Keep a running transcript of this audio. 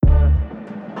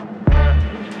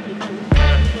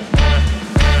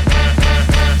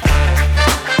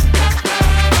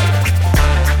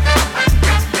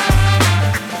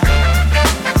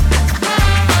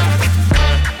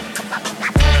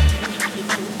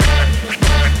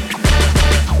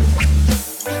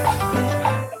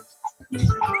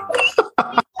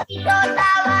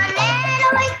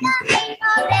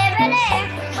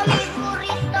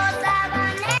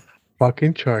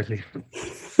Fucking Charlie.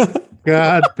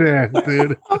 God damn,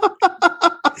 dude.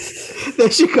 That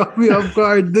shit caught me off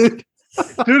guard, dude.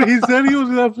 Dude, he said he was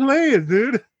gonna play it,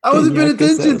 dude. I wasn't paying Yeah, I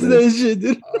guess attention to that that shit,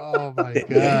 dude. Oh my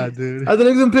god, dude. I thought he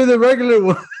was gonna play the regular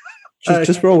one.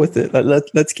 Just roll with it.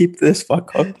 Let's keep this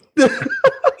fuck up.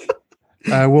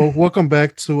 Well, welcome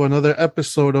back to another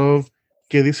episode of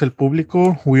 ¿Qué dice el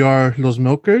público? We are Los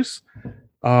Milkers.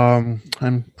 I'm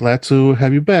glad to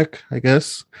have you back, I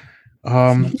guess.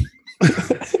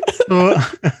 So,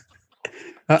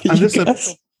 on this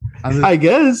episode, I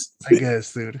guess,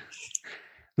 dude.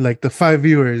 Like the 5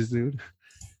 viewers, dude.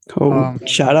 Oh,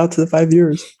 shout out to the 5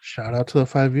 viewers. Shout out to the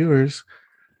 5 viewers.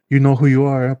 You know who you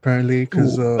are, apparently,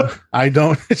 because I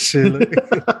don't. Shit, like,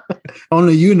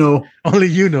 only you know. Only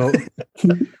you know.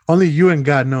 Only you and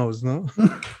God knows, no?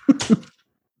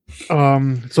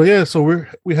 So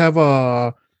we have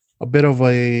a bit of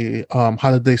a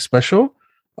holiday special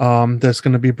that's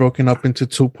going to be broken up into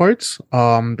 2 parts.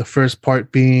 The first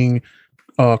part being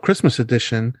Christmas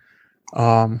edition,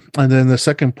 and then the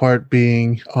second part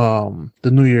being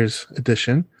the New Year's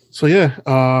edition. So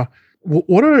yeah,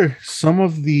 what are some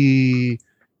of the?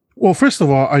 Well, first of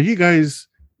all, do you guys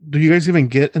even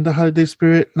get in the holiday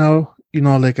spirit now? You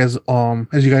know, like as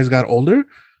you guys got older,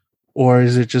 or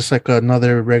is it just like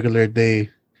another regular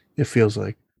day? It feels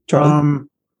like. Charlie?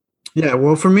 Yeah.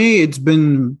 Well, for me, it's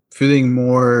been feeling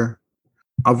more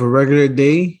of a regular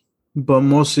day, but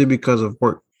mostly because of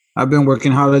work. I've been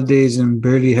working holidays and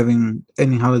barely having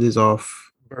any holidays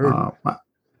off. Bird.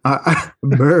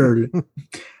 Bird.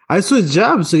 I switched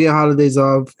jobs to get holidays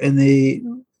off, and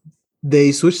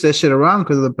they switched that shit around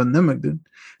because of the pandemic, dude.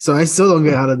 So I still don't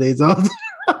get holidays off.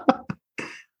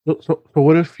 So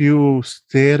what if you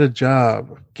stay at a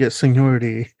job, get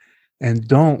seniority, and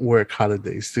don't work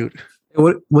holidays, dude?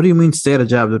 What do you mean stay at a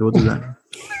job, dude? What does that mean?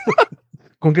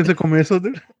 ¿Con qué se come eso,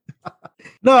 dude?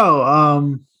 No,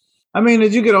 I mean,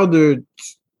 as you get older,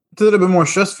 it's a little bit more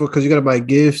stressful because you got to buy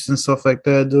gifts and stuff like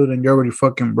that, dude, and you're already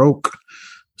fucking broke.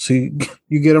 So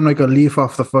you get them like a leaf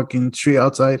off the fucking tree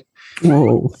outside.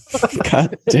 Whoa.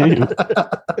 God damn.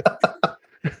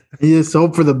 You just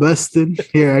hope for the best, dude.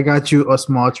 Here, I got you a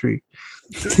small tree.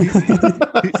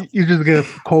 You just get a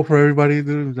call for everybody,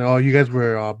 dude. Oh, you guys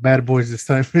were bad boys this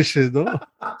time. Shit, no?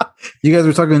 You guys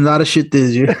were talking a lot of shit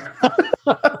this year.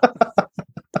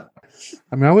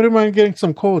 I mean, I wouldn't mind getting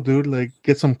some cold, dude. Like,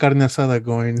 get some carne asada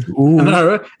going. All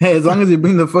right. Hey, as long as you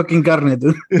bring the fucking carne,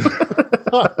 dude.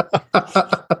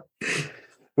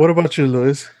 What about you,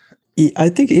 Luis? I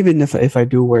think even if I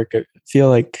do work, I feel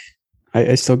like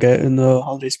I still get in the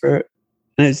holiday spirit.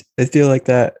 And I feel like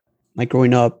that, like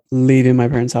growing up, leaving my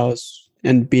parents' house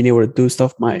and being able to do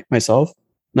stuff myself.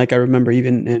 Like I remember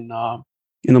even in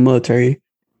the military,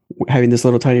 having this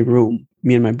little tiny room,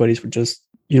 me and my buddies would just,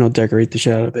 decorate the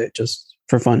shit out of it just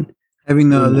for fun. Having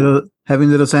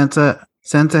little Santa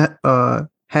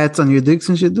hats on your dicks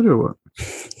and shit, dude, or what?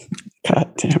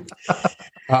 God damn.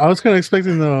 I was kind of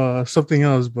expecting something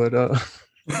else, but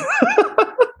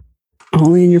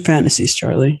only in your fantasies,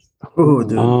 Charlie. Oh,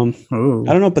 dude.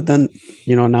 I don't know, but then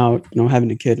now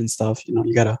having a kid and stuff,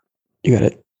 you gotta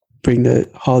bring the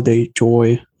holiday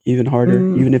joy even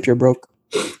harder, even if you're broke.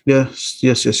 Yes.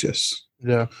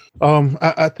 Yeah.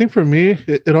 I think for me,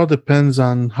 it all depends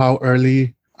on how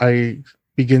early I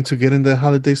begin to get in the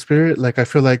holiday spirit. Like I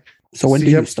feel like. So when do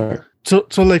you start? So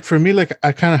like for me, like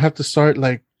I kind of have to start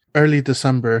like early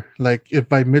December. Like if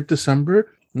by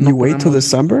mid-December. You wait till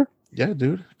December? Yeah,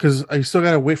 dude. Because I still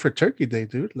gotta wait for Turkey Day,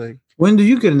 dude. Like, when do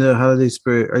you get into the holiday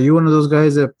spirit? Are you one of those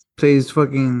guys that plays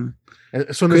fucking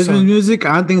Christmas music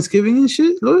on Thanksgiving and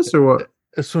shit, Louis, or what?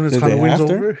 As soon as Halloween's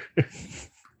over.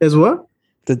 As what?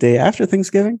 The day after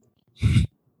Thanksgiving?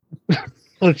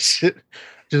 Oh shit!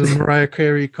 Just Mariah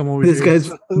Carey come over. This guy's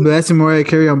blasting Mariah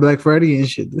Carey on Black Friday and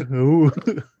shit.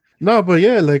 No, but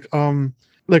yeah, like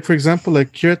for example,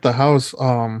 like here at the house,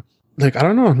 like I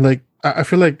don't know, like I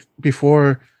feel like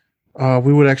before,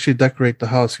 we would actually decorate the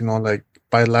house, like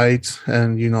buy lights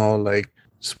and like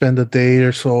spend a day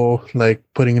or so like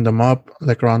putting them up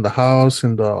like around the house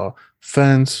and the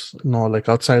fence, like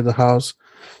outside the house.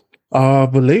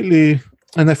 But lately,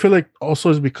 and I feel like also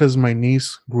it's because my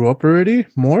niece grew up already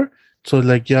more. So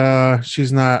like, yeah,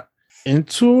 she's not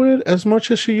into it as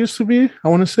much as she used to be, I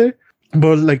want to say.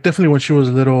 But like definitely when she was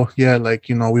little, yeah, like,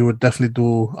 we would definitely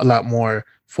do a lot more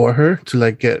for her to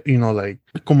like get, like,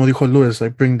 como dijo Luis,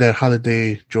 like bring that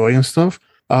holiday joy and stuff.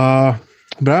 But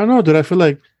I don't know, dude, I feel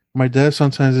like my dad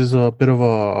sometimes is a bit of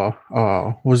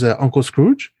a, was that Uncle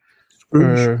Scrooge?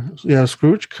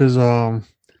 Scrooge. Cause,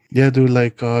 yeah, dude,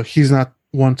 like, he's not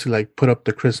one to like put up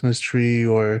the Christmas tree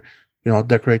or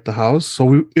decorate the house.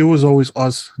 So it was always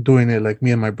us doing it, like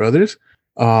me and my brothers.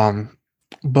 Um,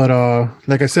 but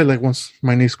like I said, like once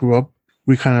my niece grew up,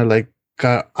 we kind of like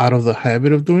got out of the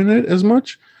habit of doing it as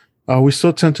much. We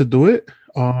still tend to do it,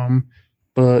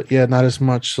 but yeah, not as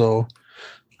much. So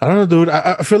I don't know, dude.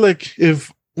 I feel like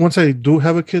if once I do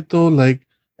have a kid though, like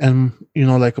and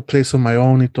like a place of my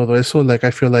own y todo eso, like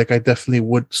I feel like I definitely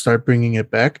would start bringing it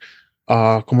back.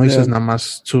 Como dices, Yeah. nada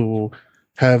más to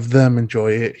have them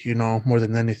enjoy it, more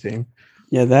than anything.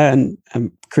 Yeah, that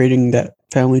and creating that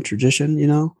family tradition,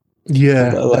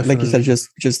 Yeah, like you said, definitely.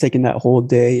 just taking that whole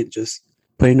day and just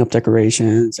putting up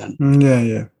decorations and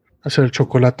Yeah. Hacer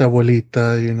chocolate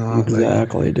abuelita, like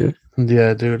exactly, dude.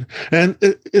 yeah, dude. And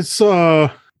it's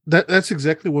that's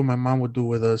exactly what my mom would do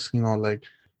with us, like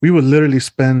we would literally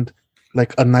spend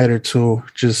like a night or two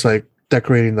just like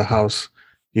decorating the house,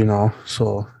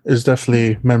 So it's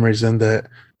definitely memories in that.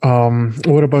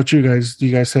 What about you guys? Do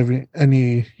you guys have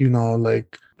any,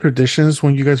 like traditions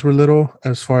when you guys were little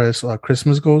as far as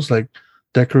Christmas goes, like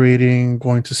decorating,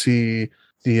 going to see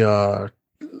the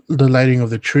lighting of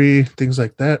the tree, things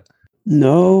like that?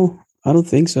 No, I don't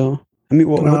think so. I mean,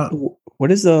 Uh,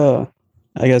 what is I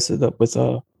guess with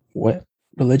what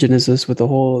religion is this with the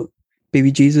whole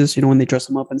baby Jesus? When they dress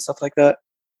him up and stuff like that.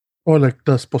 Or like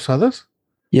the posadas?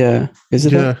 Yeah, is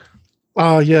it that?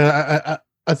 Yeah. Yeah,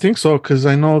 I think so because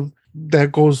I know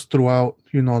that goes throughout,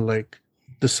 like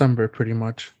December pretty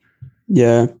much.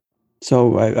 Yeah.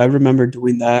 So I remember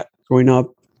doing that growing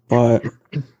up, but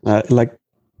like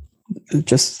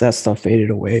just that stuff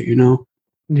faded away.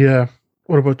 Yeah.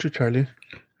 What about you, Charlie?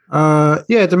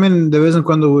 yeah, también de vez en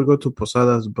cuando we'll go to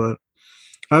posadas, but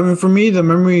I mean, for me, the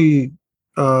memory,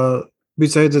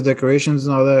 besides the decorations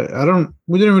and all that,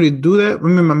 we didn't really do that. I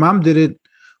mean, my mom did it,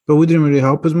 but we didn't really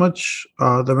help as much.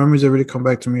 The memories that really come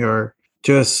back to me are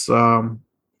just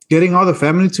getting all the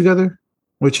family together,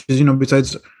 which is,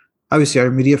 besides obviously our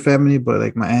immediate family, but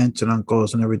like my aunts and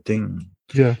uncles and everything.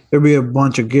 Yeah. There'll be a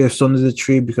bunch of gifts under the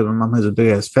tree because my mom has a big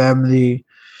ass family.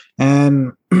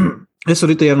 And eso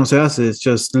ahorita ya no se hace. It's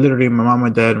just literally my mom, my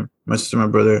dad, my sister, my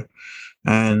brother,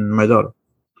 and my daughter.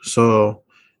 So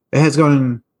it has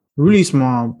gotten really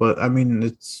small, but I mean,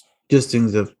 it's just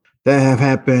things that have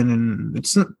happened, and it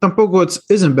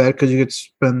isn't bad because you get to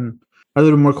spend a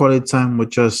little more quality time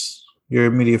with just your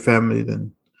immediate family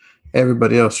than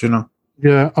everybody else.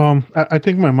 Yeah. I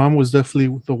think my mom was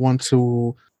definitely the one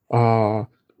to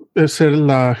ser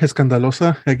la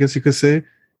escandalosa, I guess you could say.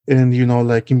 And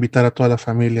like invitar a toda la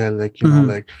familia, like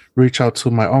like reach out to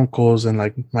my uncles and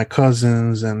like my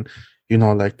cousins, and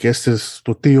like este es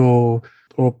tu tío,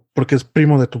 or porque es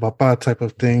primo de tu papá type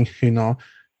of thing,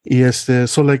 Y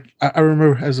so like I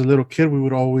remember as a little kid we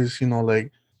would always,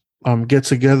 like get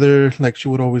together, like she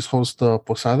would always host the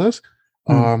posadas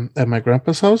at my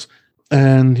grandpa's house.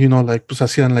 And like pues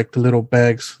hacían like the little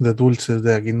bags, the dulces,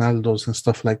 the aguinaldos and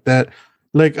stuff like that.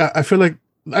 Like I feel like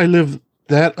I lived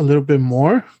that a little bit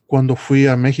more cuando fui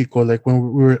a Mexico, like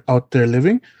when we were out there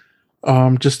living.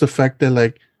 Just the fact that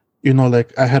like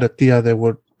like I had a tia that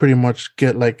would pretty much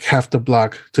get like half the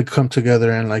block to come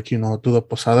together and like do the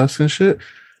posadas and shit.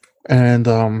 And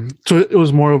so it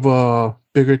was more of a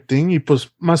bigger thing. Y pues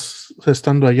más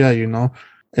estando allá,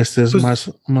 este es Pues,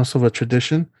 más of a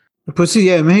tradition. pues sí,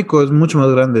 yeah, México es mucho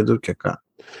más grande, dude, que acá.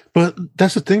 But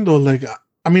that's the thing though, like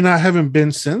I mean I haven't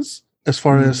been since as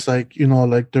far as like,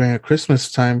 like during a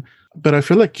Christmas time, but I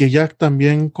feel like que ya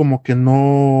también como que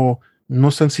no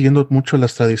están siguiendo mucho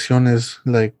las tradiciones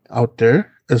like out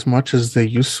there as much as they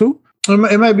used to.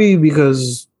 It might be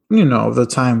because, of the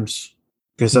times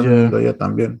que están viviendo allá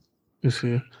también. You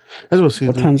see, that's what.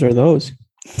 What times are those?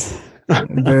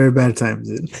 Very bad times,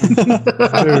 dude.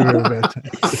 Very, very bad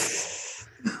times.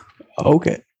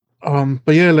 Okay.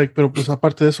 But yeah, like, pero pues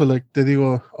aparte de eso, like, te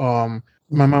digo,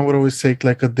 my mom would always take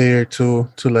like a day or two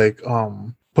to like,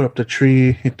 put up the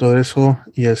tree y todo eso.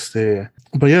 Y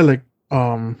but yeah, like,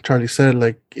 Charlie said,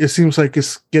 like, it seems like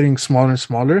it's getting smaller and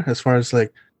smaller as far as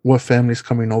like what family's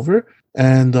coming over.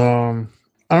 And, I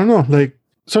don't know, like,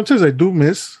 sometimes I do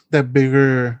miss that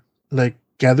bigger, like,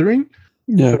 gathering.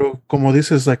 Yeah. Pero como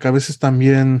dices, like, a veces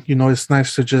también, it's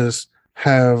nice to just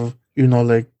have,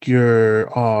 like your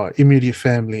immediate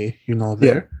family,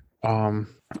 there. Yeah.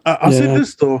 I'll say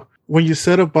this though. When you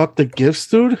said about the gifts,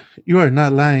 dude, you are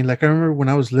not lying. Like, I remember when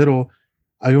I was little,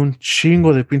 hay un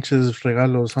chingo de pinches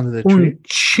regalos under the tree. Un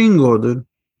chingo, dude.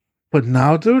 But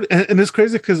now, dude, and it's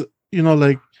crazy because,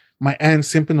 like, my aunt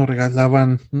siempre nos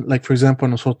regalaban, like, for example,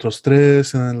 nosotros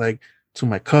tres, and then, like, to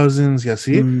my cousins, y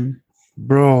así.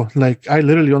 Bro, like, I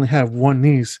literally only have one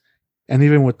niece. And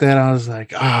even with that, I was like,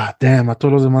 damn, a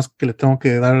todos los demás que le tengo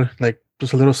que dar, like,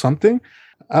 just a little something.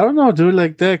 I don't know, dude.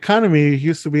 Like the economy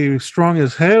used to be strong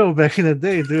as hell back in the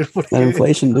day, dude. That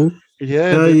inflation, dude. Yeah,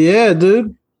 Hell dude. yeah,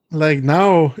 dude. Like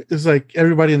now it's like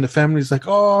everybody in the family is like,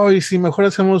 oh, you see, mejor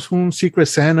hacemos un Secret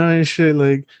Santa and shit.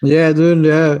 Like, Yeah, dude.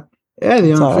 Yeah. Yeah,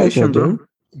 the It's all right, though, inflation, bro. dude.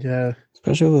 yeah,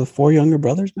 Especially with 4 younger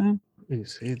brothers, man. you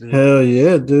see, dude. Hell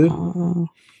yeah, dude. Oh,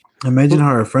 Imagine how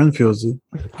our friend feels, dude.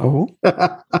 oh,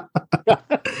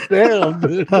 Damn,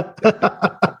 dude.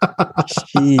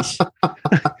 sheesh.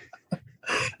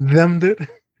 Them, dude.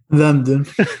 Them, dude.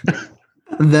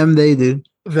 Them, they, dude.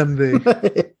 Them, they.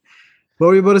 What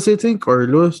were you about to say, Tink? Or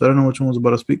Lewis? I don't know which one was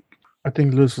about to speak. I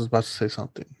think Lewis was about to say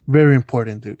something very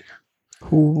important, dude.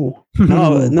 Ooh.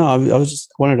 No, I was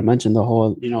just wanted to mention the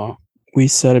whole, we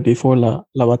said it before, la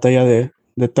batalla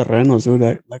de terrenos, dude.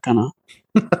 That kind of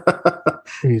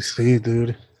You see,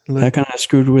 dude. that Like, kind of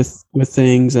screwed with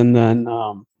things. And then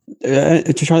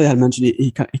Charlie had mentioned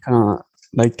he kind of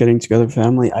like getting together with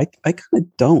family. I kind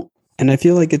of don't, and I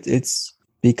feel like it's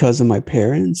because of my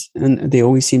parents, and they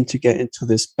always seem to get into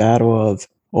this battle of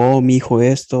oh mi hijo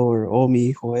esto or oh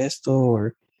mi hijo esto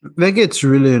or That gets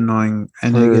really annoying,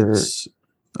 and it gets.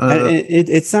 and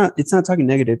it's not talking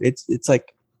negative. It's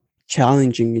like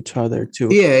challenging each other to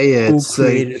Yeah. who It's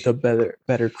created like, the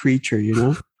better creature, you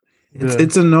know?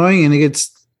 it's annoying, and it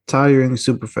gets tiring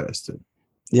super fast. Dude.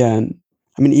 Yeah, and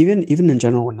I mean, even in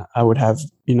general, when I would have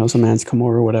some aunts come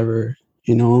over or whatever,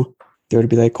 they would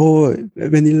be like, "Oh,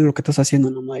 ven dile lo que estás haciendo,"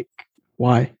 and I'm like,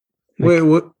 "Why?" Like, Wait,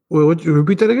 what? You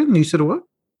repeat that again? You said what?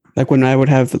 like when I would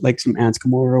have like some aunts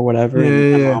come over or whatever,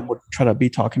 and my Yeah. mom would try to be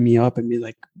talking me up and be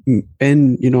like,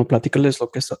 "Ven, platícales lo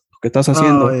que estás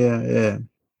haciendo." Oh, yeah.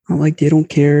 I'm like, "They don't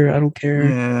care. I don't care."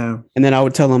 Yeah. And then I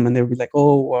would tell them, and they would be like,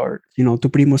 "Oh, or tu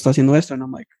primo está haciendo esto," and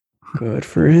I'm like, "Good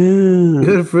for him."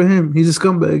 Good for him. He's a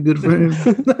scumbag. Good for him.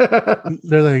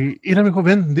 they're like, mira, mijo,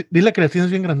 ven, dile que la tienes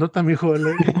bien grandota, mijo.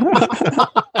 Like,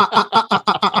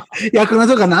 Ya con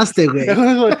eso ganaste, güey. ya con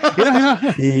eso, mira,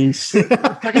 Yeesh.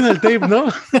 saquen el tape, ¿no?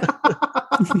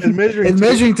 El measuring El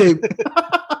measuring tape.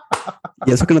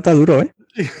 Y eso que no está duro, ¿eh?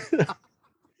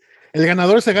 El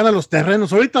ganador se gana los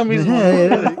terrenos ahorita mismo.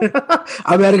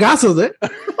 A vergazos, ¿eh?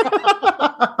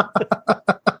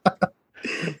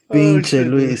 Pinche shit,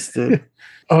 Luis, dude.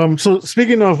 So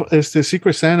speaking of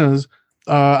Secret Santas,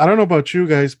 I don't know about you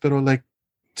guys, pero like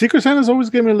Secret Santas always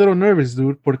get me a little nervous,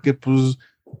 dude, porque pues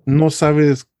no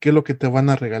sabes qué es lo que te van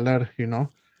a regalar, you know?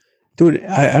 Dude,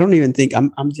 I don't even think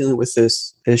I'm dealing with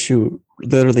this issue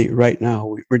literally right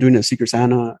now. We're doing a Secret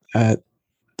Santa at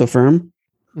the firm,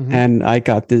 Mhm. and I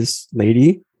got this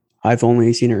lady. I've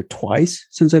only seen her twice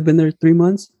since I've been there 3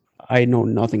 months. I know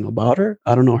nothing about her.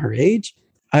 I don't know her age.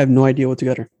 I have no idea what to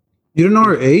get her. You don't know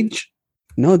her age?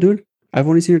 No, dude. I've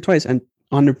only seen her twice, and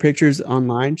on her pictures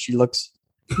online, she looks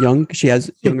young. She has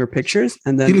younger pictures,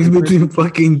 and then He looks between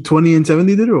fucking 20 and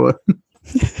 70, dude, or what?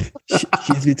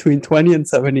 she's between 20 and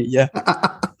 70. Yeah.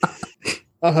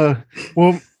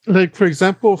 Well, like for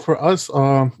example, for us,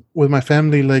 with my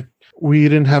family, like we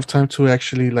didn't have time to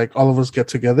actually like all of us get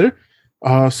together.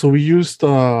 So we used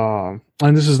and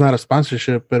this is not a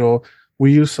sponsorship, but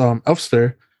we use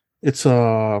Elfster. It's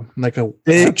like a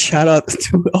Big shout out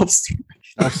to Elfster.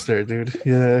 Elfster, dude.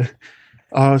 Yeah.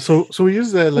 So we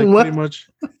use that like What? pretty much.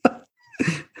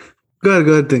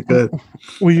 Good, Dick, good.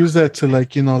 We use that to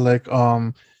like you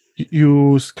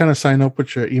kind of sign up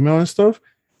with your email and stuff.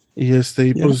 Yes,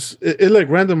 it like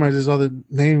randomizes all the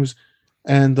names,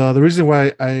 and the reason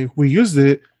why we used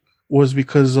it was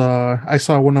because I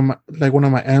saw one of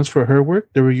my aunts for her work.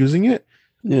 They were using it.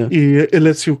 Yeah. It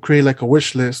lets you create like a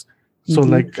wish list. So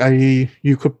Mhm. like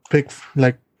you could pick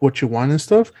like what you want and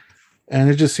stuff,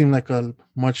 and it just seemed like a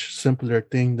much simpler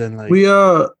thing than like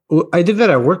I did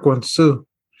that at work once too.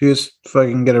 You just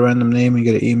fucking get a random name and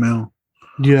get an email.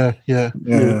 yeah. Yeah.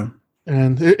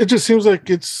 And it just seems like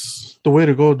it's the way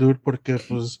to go, dude. Porque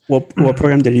pues What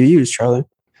program did you use, Charlie?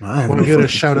 I have want no to get a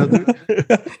fucking shout out, clue. dude.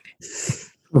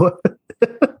 What?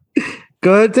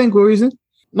 Go ahead, Tank. What were you saying?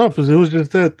 No, because it was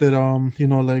just that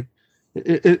like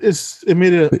it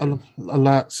made it a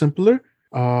lot simpler.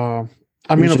 I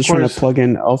mean, You're of just trying course, to plug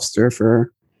in Elfster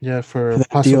for for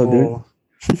that deal,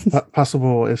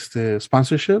 possible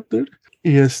sponsorship, dude.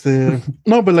 Y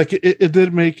no, but like it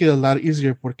did make it a lot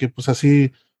easier porque pues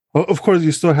así, of course,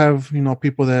 you still have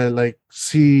people that like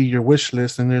see your wish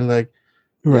list and they're like,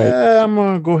 right. yeah, I'm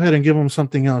gonna go ahead and give them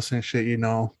something else and shit,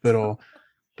 pero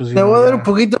pues Te voy a dar un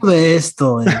poquito de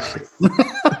esto.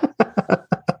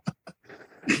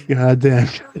 God damn.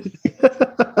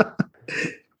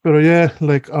 But yeah,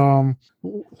 like so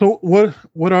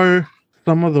what are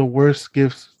some of the worst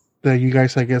gifts that you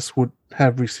guys I guess would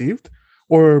have received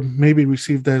or maybe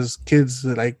received as kids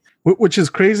like which is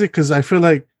crazy because I feel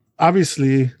like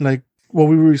obviously like what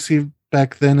we received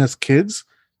back then as kids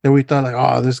that we thought like,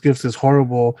 oh, this gift is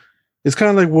horrible. It's kind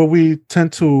of like what we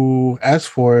tend to ask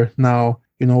for now,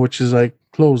 which is like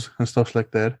clothes and stuff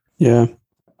like that. Yeah.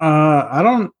 I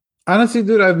don't honestly,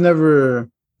 dude. I've never.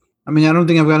 I mean, I don't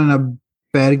think I've gotten a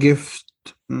bad gift.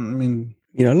 I mean,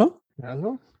 Hello?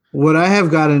 what I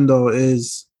have gotten though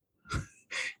is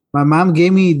my mom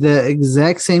gave me the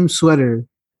exact same sweater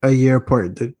a year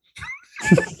apart, dude.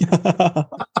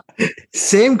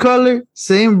 Same color,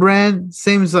 same brand,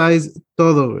 same size,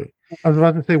 todo, güey. I was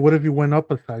about to say, what if you went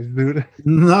up a size, dude?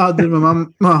 No, dude,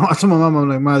 I told my mom, I'm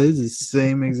like, Ma, this is the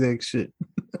same exact shit.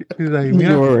 She's like,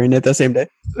 You were wearing it the same day.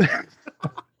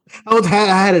 I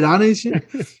had it on and shit.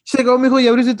 She's like, oh, mijo,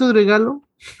 ¿ya abriste tu regalo?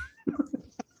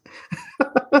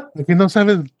 Aquí no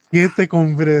sabes qué te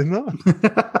compré, ¿no?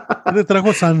 ¿Qué te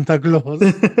trajo Santa Claus?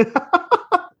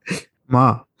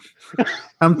 Ma,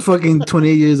 I'm fucking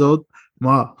 28 years old.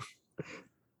 Ma,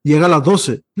 llega a las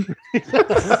 12.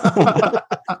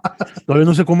 Todavía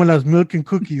no se comen las milk and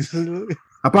cookies.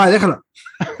 Papá, déjala.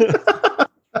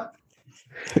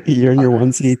 You're in your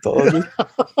onesie, todo.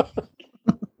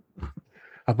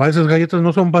 Papá, esas galletas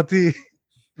no son para ti.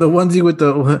 The onesie with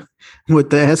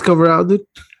the ass cover out, dude.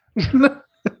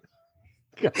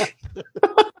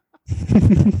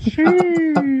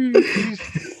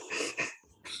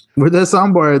 Where's that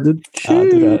soundbar, dude?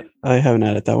 Dude, I haven't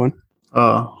added that one.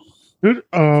 Dude,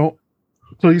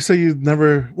 so you say you've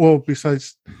never, well,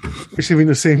 besides receiving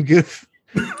the same gift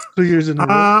 2 years in a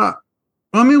row?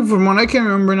 I mean, from what I can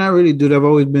remember, not really, dude. I've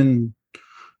always been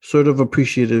sort of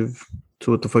appreciative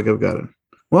to what the fuck I've gotten.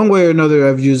 One way or another,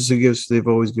 I've used the gifts they've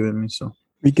always given me. So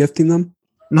Regifting them?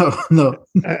 no.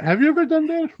 Have you ever done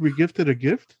that? Regifted a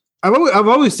gift? I've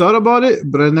always thought about it,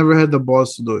 but I never had the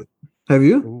balls to do it. Have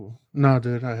you? Ooh. No,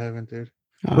 dude, I haven't, dude.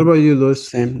 What about you, Luis?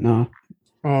 Same, no.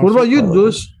 What about you,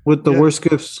 Luis, with the worst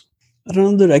gifts? I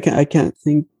don't know, dude. I can't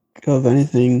think of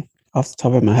anything off the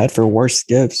top of my head for worst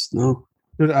gifts. No.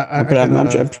 Dude, I'm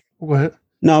sure. Go ahead.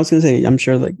 No, I was gonna say, I'm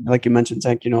sure, like you mentioned,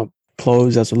 Zach,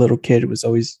 clothes as a little kid was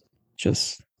always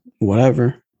just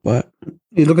whatever. But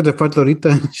you look at the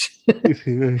factorita,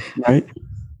 right?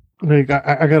 Like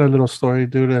I got a little story,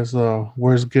 dude, as the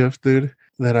worst gift, dude,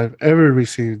 that I've ever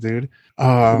received, dude.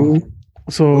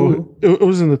 So it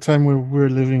was in the time where we were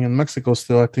living in Mexico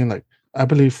still. I think I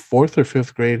believe 4th or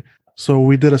 5th grade. So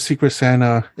we did a Secret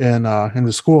Santa in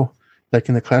the school, like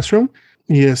in the classroom.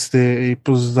 Yes, it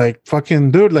was like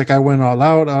fucking dude. Like I went all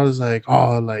out. I was like,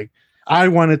 oh, like I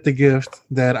wanted the gift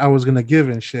that I was gonna give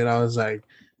and shit. I was like,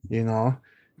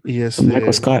 yes, the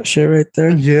Michael Scott shit right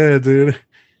there. Yeah, dude.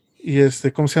 Yes,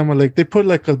 ¿cómo se llama? Like they put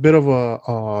like a bit of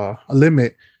a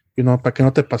limit, para que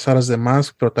no te pasaras de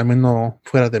más, pero también no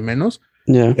fuera de menos.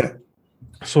 Yeah.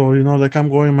 So, like I'm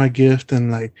going my gift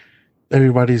and like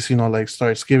everybody's, like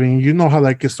starts giving, how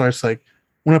like it starts like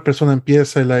una persona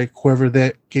empieza like whoever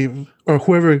that gave or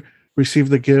whoever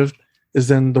received the gift is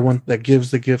then the one that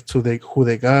gives the gift to who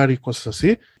they got y cosas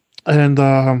así. And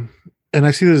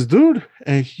I see this dude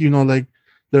and like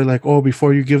they're like, oh,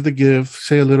 before you give the gift,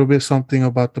 say a little bit something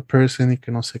about the person y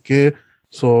que no sé qué.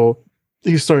 So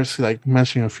he starts like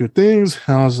mentioning a few things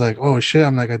and I was like, oh shit,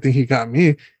 I'm like, I think he got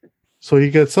me. So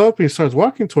he gets up, he starts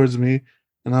walking towards me,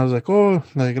 and I was like, oh,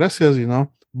 like, gracias,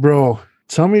 Bro,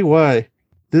 tell me why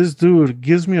this dude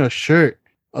gives me a shirt,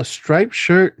 a striped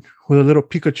shirt with a little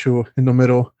Pikachu in the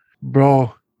middle.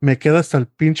 Bro, me queda hasta el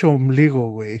pinche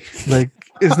ombligo, güey. Like,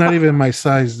 it's not even my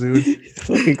size, dude.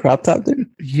 Fucking crop top, dude.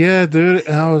 Yeah, dude.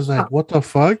 And I was like, what the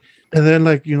fuck? And then,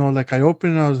 like, like, I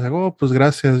opened and I was like, oh, pues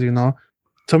gracias,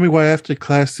 Tell me why after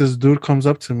class this dude comes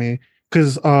up to me.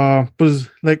 Because,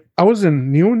 like, I wasn't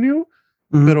new.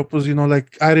 Pero pues,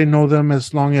 like I didn't know them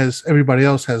as long as everybody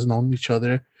else has known each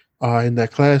other in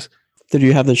that class. Did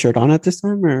you have the shirt on at this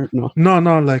time or no?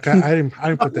 No, like I didn't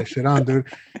put that shit on, dude.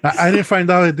 I didn't find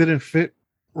out it didn't fit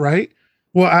right.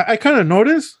 Well, I kind of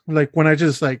noticed like when I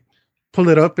just like pulled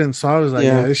it up and saw, I was like,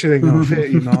 yeah this shit ain't gonna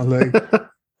fit, like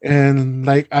and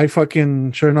like I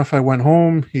fucking sure enough I went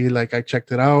home. I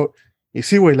checked it out. You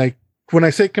see, way like when I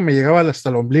say que me llegaba hasta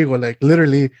el ombligo, like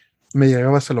literally me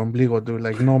llegaba hasta el ombligo, dude.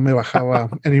 Like, no me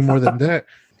bajaba any more than that.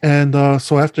 And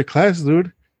so after class,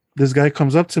 dude, this guy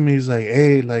comes up to me. He's like,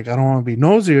 hey, like, I don't want to be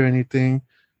nosy or anything,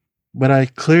 but I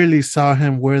clearly saw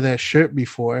him wear that shirt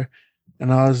before.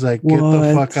 And I was like, get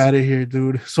the fuck out of here,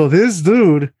 dude. So this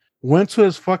dude went to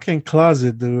his fucking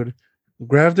closet, dude,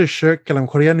 grabbed the shirt que a lo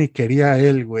mejor ya ni quería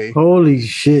él, güey. Holy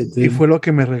shit, dude. Y fue lo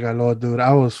que me regaló, dude.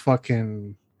 I was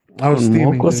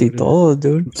steaming, mocos dude. Y todo,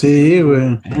 dude. Sí,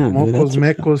 güey. Mocos,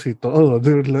 mecos y todo,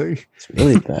 dude. Like, it's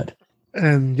really bad.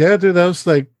 And yeah, dude, that was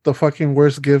like the fucking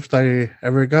worst gift I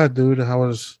ever got, dude. I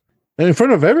was in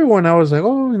front of everyone. I was like,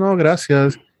 oh,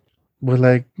 gracias. But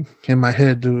like in my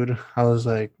head, dude, I was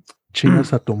like,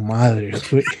 chingas a tu madre,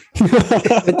 güey.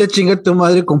 Vete a chingar tu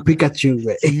madre con Pikachu,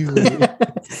 güey. Sí, güey.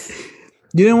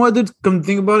 You know what, dude? Come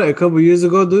think about it. A couple years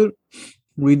ago, dude,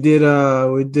 we did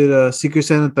a Secret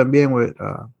Santa también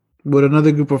with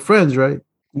another group of friends, right?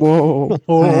 Whoa.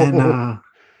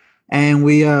 And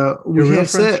we Your real had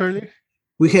friend, set Charlie?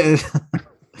 we had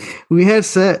we had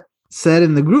set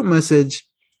in the group message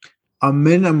a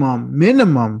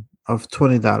minimum of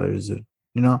 $20, dude.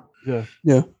 You know? Yeah.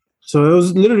 Yeah. So it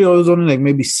was only like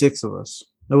maybe 6 of us.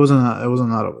 It wasn't a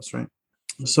lot of us, right?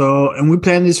 So, and we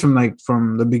planned this from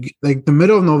the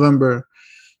middle of November,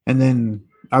 and then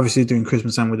obviously during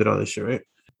Christmas time we did all this shit, right?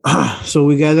 So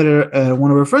we gathered at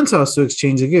one of our friends' house to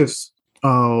exchange the gifts.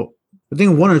 I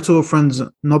think 1 or 2 of friends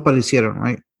no parecieron,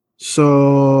 right?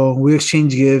 So we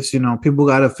exchanged gifts. People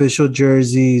got official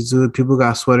jerseys. People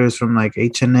got sweaters from like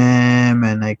H&M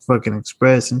and like fucking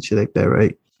Express and shit like that,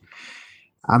 right?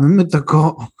 I remember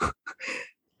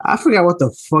I forgot what the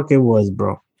fuck it was,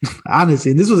 bro.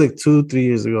 Honestly, this was like 2-3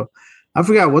 years ago. I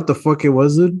forgot what the fuck it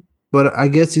was, dude. But I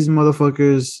guess these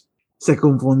motherfuckers se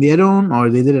confundieron or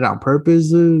they did it on purpose,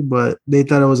 dude. But they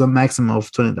thought it was a maximum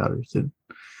of $20, dude.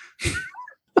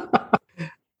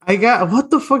 What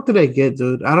the fuck did I get,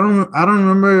 dude? I don't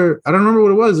remember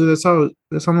what it was, dude.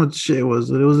 That's how much shit it was,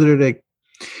 dude. It was literally like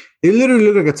it literally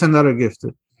looked like a $10 gift,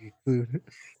 dude.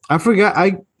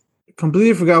 I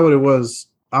completely forgot what it was.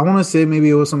 I want to say maybe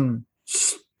it was some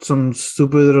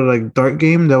stupid little like dart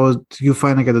game that was you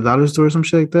find like at the dollar store or some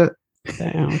shit like that.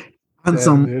 Damn. And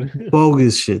some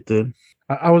bogus shit, dude.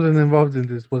 I wasn't involved in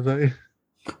this, was I?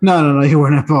 No, you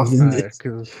weren't involved in this.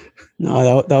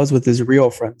 No, that was with his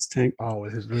real friends, Tank. Oh,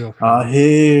 with his real friend.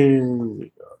 Here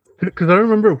we go. Because I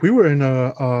remember we were in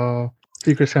a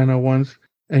Secret Santa once,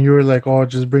 and you were like, "Oh,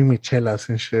 just bring me chelas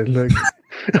and shit." Like,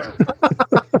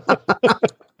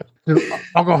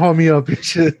 alcohol me up and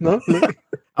shit, ¿no? Like,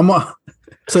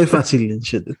 soy fácil and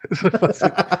shit.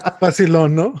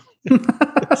 Facilón, ¿no?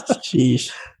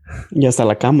 Sheesh. Y hasta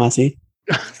la cama, sí.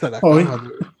 Hasta la cama,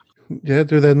 dude. Yeah,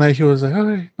 dude, that night he was like,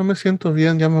 "Ay, no me siento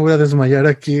bien, ya me voy a desmayar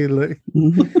aquí."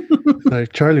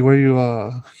 Like Charlie, where you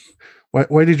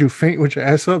why did you faint with your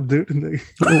ass up, dude?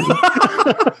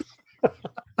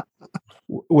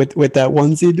 with that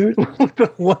onesie, dude. With the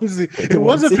onesie. It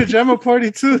was a pajama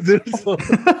party too, dude. So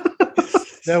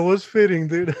that was fitting,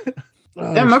 dude.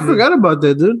 Oh, damn, shit. I forgot about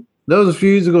that, dude. That was a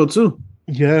few years ago too.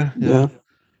 Yeah.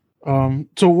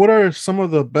 So what are some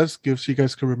of the best gifts you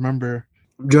guys can remember?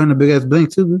 Join a big ass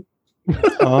blank too, dude.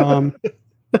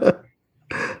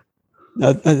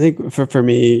 I think for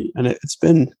me, and it's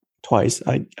been twice.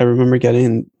 I remember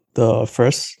getting the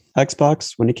first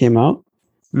Xbox when it came out,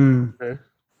 Okay.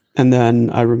 and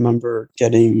then I remember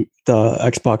getting the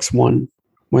Xbox One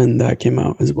when that came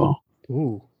out as well.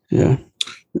 Ooh. Yeah,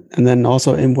 and then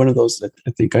also in one of those,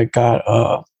 I think I got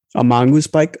a Mongoose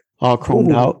bike all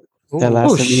chromed out. That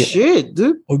lasted me shit,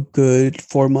 dude. a good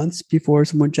 4 months before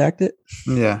someone jacked it.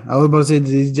 Yeah, I was about to say, did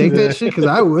he jack that shit? Because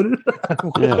I would.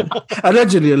 Yeah.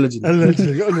 Allegedly.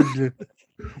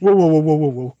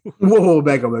 Whoa,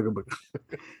 back up.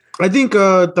 I think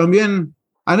también,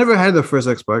 I never had the first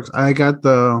Xbox. I got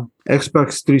the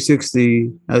Xbox 360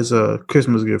 as a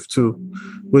Christmas gift too,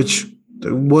 which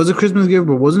was a Christmas gift,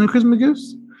 but wasn't a Christmas gift.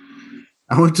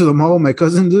 I went to the mall with my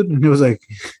cousin, dude, and it was like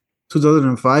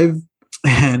 2005.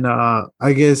 And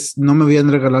I guess no me habían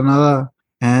regalado nada.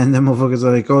 And then motherfuckers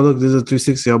are like, "Oh, look, there's a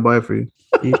 360. I'll buy it for you."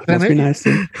 Must be nice,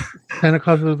 dude. Santa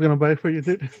Claus was gonna buy it for you,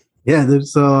 dude. Yeah, dude.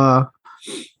 So,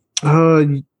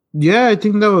 yeah, I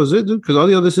think that was it, dude. Because all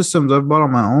the other systems I've bought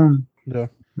on my own.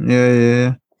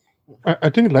 Yeah. I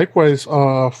think likewise.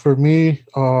 For me,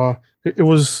 it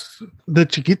was the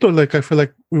chiquito. Like I feel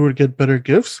like we would get better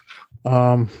gifts.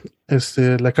 Like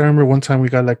I remember one time we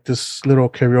got like this little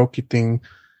karaoke thing.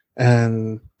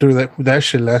 And dude, that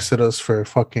shit lasted us for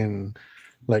fucking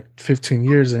like 15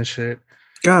 years and shit.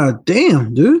 God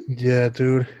damn, dude. Yeah,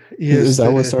 dude. Yes, is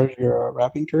that what started your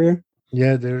rapping career?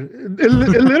 Yeah, dude. It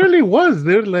literally was,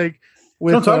 dude. Like,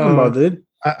 what I'm talking about, dude.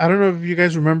 I don't know if you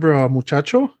guys remember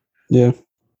Muchacho. Yeah.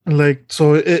 Like,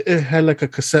 so it had like a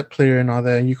cassette player and all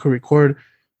that, and you could record,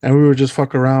 and we would just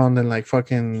fuck around and like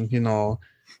fucking,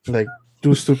 like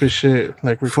do stupid shit,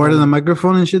 like fart in the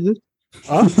microphone and shit, dude.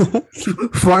 Huh?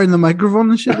 Fart in the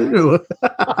microphone and shit, dude.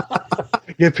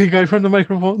 Get pink eye from the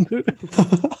microphone, dude.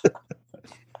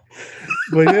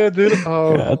 But yeah, dude.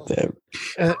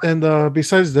 And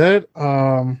besides that,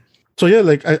 so yeah,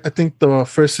 like I think the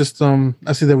first system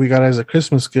I see that we got as a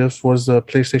Christmas gift was the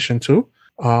PlayStation 2.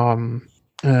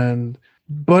 And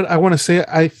but I want to say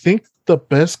I think the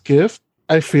best gift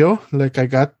I feel like I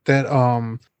got that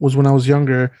was when I was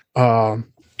younger.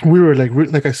 We were like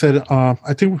like I said,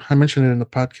 I think I mentioned it in the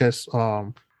podcast,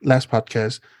 last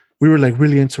podcast. We were like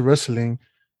really into wrestling.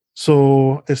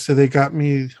 So they got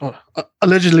me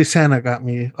allegedly Santa got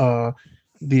me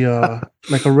the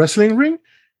like a wrestling ring,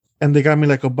 and they got me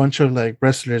like a bunch of like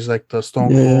wrestlers like the Stone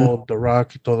Cold, The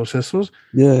Rock, todos esos.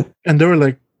 Yeah. And they were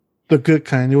like the good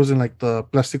kind. It wasn't like the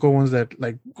plastico ones that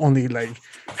like only like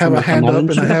have a hand up and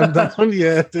a hand down.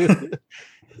 Yeah, dude.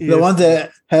 The ones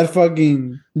that had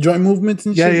fucking joint movements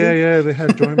and shit. Yeah. They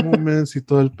had joint movements y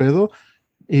todo el pedo.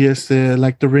 Y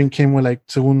like the ring came with like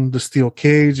según the steel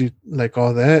cage, like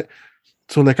all that.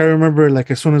 So like I remember like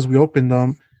as soon as we opened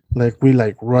them, like we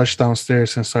like rushed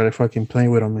downstairs and started fucking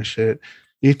playing with them and shit.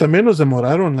 Y también nos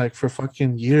demoraron like for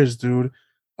fucking years, dude.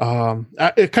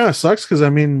 It kind of sucks because I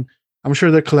mean I'm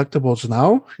sure they're collectibles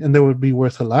now and they would be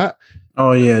worth a lot.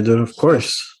 Oh yeah, dude, of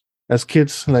course. As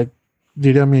kids, like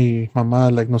diría mi mamá,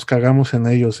 like nos cagamos en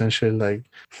ellos and shit, like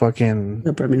fucking.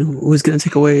 Yeah, but I mean, who's gonna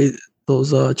take away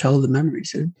those childhood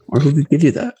memories, dude? Or who could give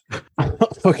you that?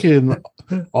 Fucking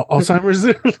Alzheimer's,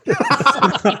 dude.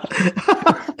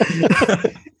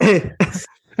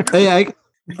 hey,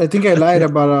 I think I lied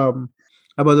about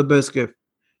the best gift.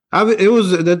 It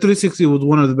was the 360 was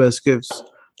one of the best gifts.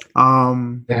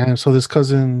 Damn, so this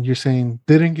cousin you're saying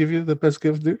didn't give you the best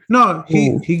gift, dude? No,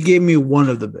 he gave me one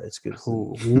of the best gifts.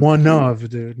 One of,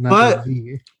 dude. Not but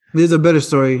there's a better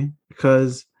story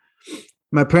because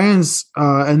my parents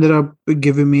ended up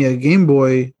giving me a Game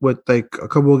Boy with like a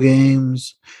couple of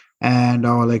games and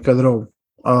like a little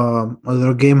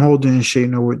game holder and shit. You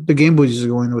know, where the Game Boy is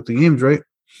going with the games, right?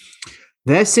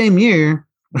 That same year,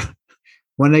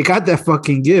 when I got that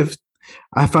fucking gift,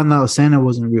 I found out Santa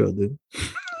wasn't real, dude.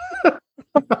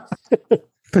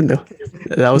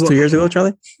 That was 2 years ago,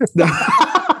 Charlie.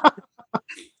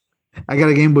 I got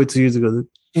a Game Boy 2 years ago, dude.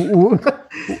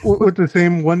 With the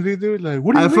same onesie, dude. Like,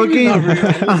 what do you mean?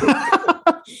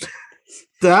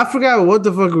 I forgot what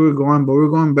the fuck we were going, but we were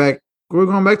going back. We were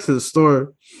going back to the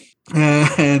store,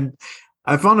 and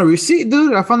I found a receipt,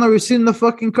 dude. I found a receipt in the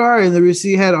fucking car, and the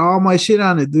receipt had all my shit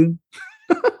on it, dude.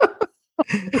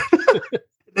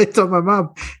 They told my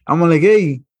mom, I'm like,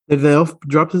 hey, did the elf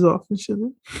drop this off and shit?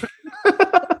 No,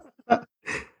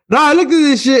 I looked at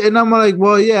this shit and I'm like,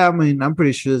 well, yeah, I mean, I'm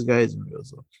pretty sure this guy isn't real.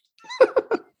 So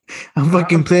I'm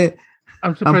fucking playing.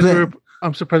 I'm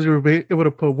surprised you were able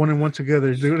to put one and one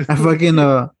together, dude. I fucking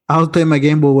I was playing my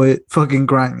Game Boy with fucking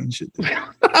crying and shit.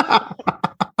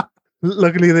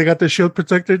 Luckily, they got the shield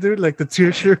protector, dude, like the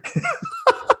tear shirt.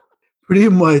 Pretty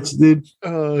much, dude.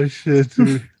 Oh shit,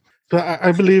 dude. So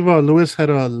I believe Lewis had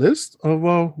a list of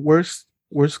worst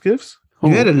gifts. You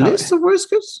had a list of worst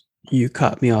gifts? You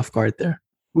caught me off guard there.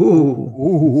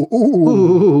 Ooh.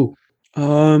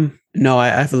 No, I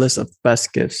have a list of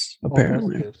best gifts,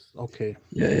 apparently. Best gifts. Okay.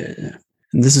 Yeah.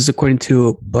 And this is according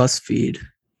to BuzzFeed.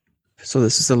 So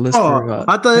this is a list for...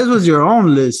 I thought this was your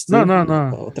own list. Dude. No.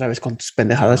 Otra vez con tus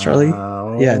pendejadas, Charlie.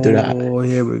 Yeah, dude. Oh,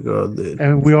 here we go, dude.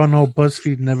 And we all know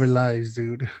BuzzFeed never lies,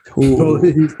 dude. Ooh,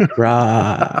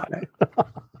 right.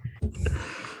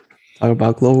 Talk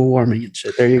about global warming and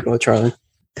shit. There you go, Charlie.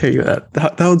 There you go.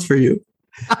 That one's for you.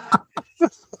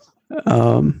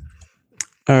 All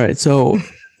right. So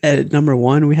at number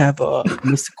 1, we have a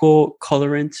mystical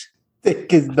colorant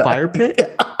fire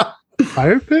pit.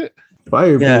 Fire pit?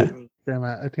 Fire pit. Yeah. Damn,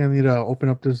 I think I need to open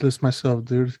up this list myself,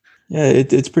 dude. Yeah,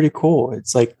 it's pretty cool.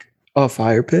 It's like a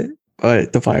fire pit,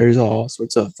 but the fire is all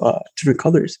sorts of different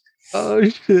colors. Oh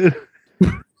shit!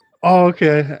 Oh,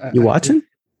 okay. You watching?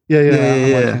 Yeah.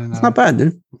 It's not bad,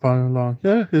 dude. Following along.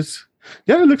 Yeah,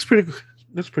 it looks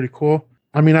pretty cool.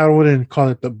 I mean, I wouldn't call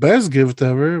it the best gift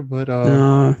ever, but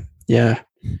yeah.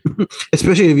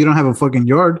 Especially if you don't have a fucking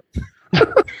yard.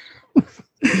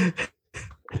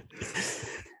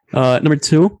 Number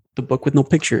 2, the book with no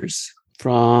pictures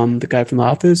from the guy from The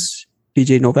Office,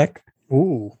 DJ Novak.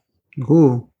 Ooh.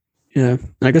 Yeah,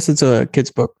 I guess it's a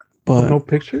kid's book, but no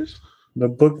pictures. The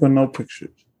book with no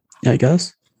pictures. Yeah, I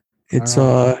guess it's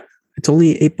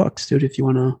only $8, dude. If you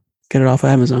want to get it off of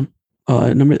Amazon.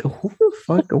 Who the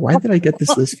fuck? Why did I get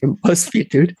this list from BuzzFeed,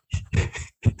 dude?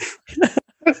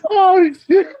 Oh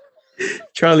shit,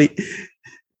 Charlie,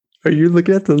 are you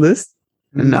looking at the list?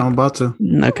 No, I'm about to.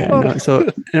 Okay, no. So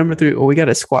number 3, we got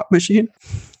a squat machine,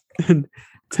 and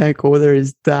Tank over there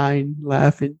is dying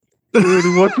laughing.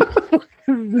 Dude, what the fuck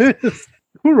is this?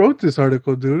 Who wrote this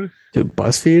article, dude? Dude,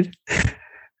 BuzzFeed.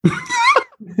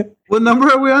 What number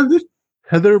are we on, dude?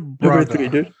 Heather Braga. Number 3,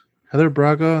 dude. Heather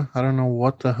Braga. I don't know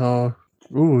what the hell.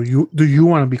 Ooh, do you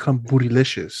want to become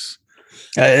bootylicious?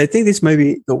 I think these might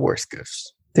be the worst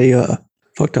gifts. They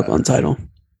fucked up on title.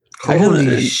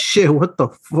 Holy shit! What the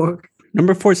fuck?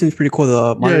 Number 4 seems pretty cool.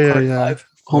 The Mario Kart 5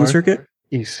 home circuit.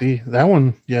 EC. That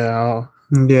one, yeah.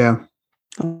 Yeah.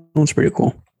 That one's pretty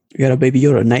cool. You got a Baby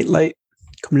Yoda nightlight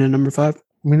coming in at number 5. I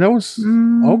mean, that was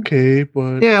okay,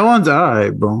 but yeah, one's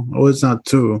alright, bro. Oh, it's not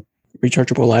too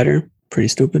rechargeable lighter. Pretty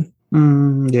stupid.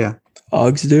 Yeah.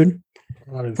 Uggs, dude.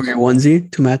 For your onesie,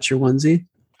 to match your onesie.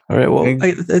 All right, well,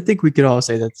 I think we could all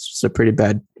say that's just a pretty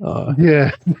bad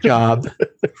job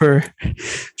for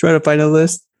trying to find a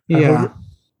list. Yeah.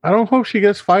 I don't hope she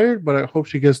gets fired, but I hope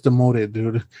she gets demoted,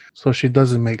 dude. So she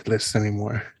doesn't make lists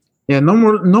anymore. Yeah, no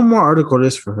more article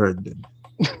lists for her, dude.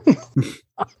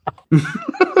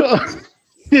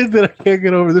 That I can't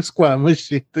get over the squat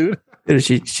machine, dude. Dude,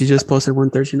 she just posted one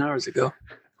 13 hours ago.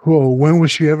 Whoa, when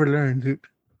would she ever learn, dude?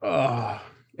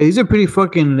 These are pretty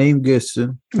fucking lame gifts,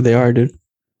 dude. They are, dude.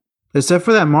 Except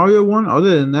for that Mario one.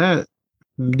 Other than that,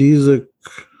 these look.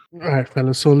 All right,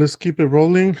 fellas. So let's keep it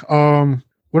rolling.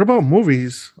 What about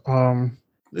movies?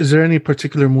 Is there any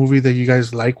particular movie that you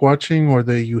guys like watching or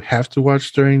that you have to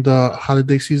watch during the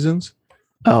holiday seasons?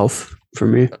 Elf for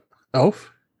me. Elf?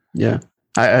 Yeah.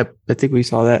 I think we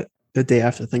saw that the day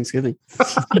after Thanksgiving.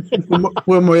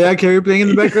 With Mariah Carey playing in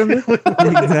the background?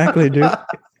 Exactly, dude.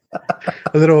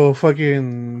 A little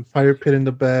fucking fire pit in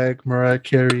the back, Mariah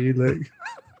Carey, like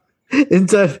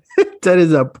inside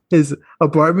his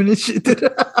apartment and shit.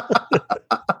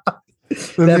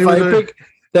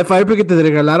 That fire pit que te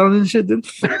regalaron and shit, dude.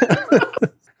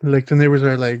 Like the neighbors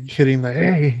are like hitting, like,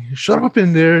 "Hey, shut up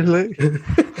in there!" Like,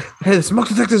 "Hey, the smoke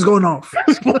detector's going off."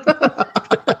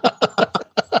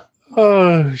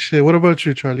 Oh shit! What about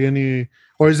you, Charlie?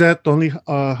 Or is that the only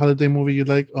holiday movie you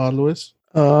like, Louis?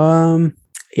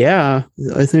 Yeah,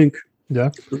 I think. Yeah.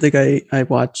 I don't think I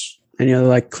watch any other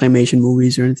like claymation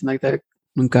movies or anything like that.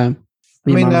 Okay. I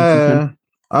mean,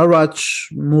 I watch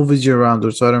movies year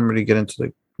round, so I don't really get into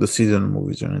like the season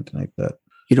movies or anything like that.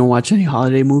 You don't watch any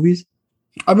holiday movies?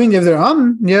 I mean, if they're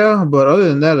on, yeah, but other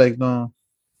than that, like, no.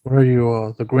 What are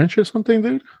you, the Grinch or something,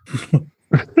 dude?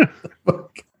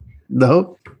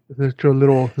 No. Is that your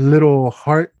little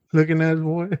heart looking ass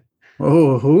boy?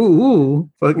 Oh,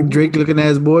 fucking Drake looking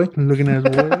ass boy. Looking ass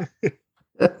boy.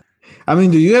 I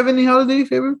mean, do you have any holiday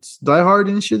favorites? Die Hard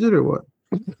and shit, or what?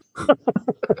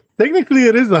 Technically,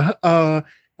 it is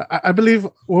I believe,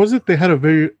 what was it? They had a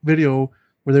video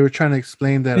where they were trying to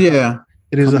explain that. Yeah.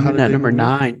 It is a holiday at number movie.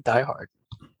 9, Die Hard.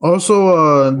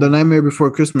 Also, The Nightmare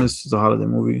Before Christmas is a holiday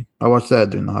movie. I watched that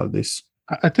during the holidays.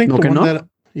 I think the one that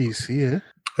you see it.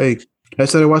 Hey, I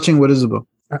started watching with Isabel.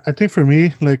 I think for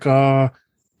me, like the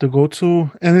go-to,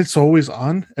 and it's always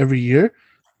on every year,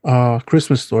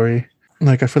 Christmas Story.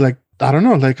 Like I feel like, I don't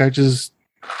know, like I just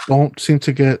don't seem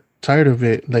to get tired of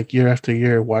it, like year after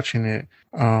year watching it.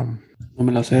 No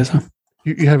me la sé esa.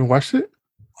 You haven't watched it?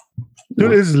 No.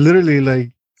 Dude, it's literally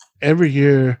like every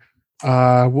year.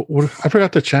 I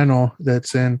forgot the channel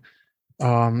that's in.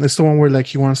 It's the one where like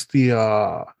he wants the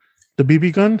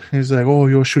BB gun. He's like, "Oh,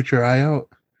 you'll shoot your eye out."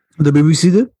 The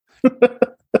BBC did?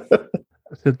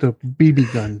 I said the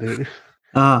BB gun, dude.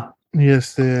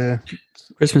 Yes, the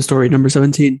Christmas Story number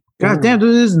 17. God damn,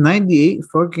 dude, this is 98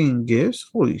 fucking gifts.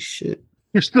 Holy shit.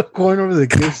 You're still going over the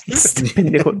gifts.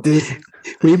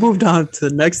 We moved on to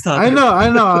the next topic. I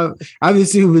know.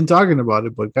 Obviously, we've been talking about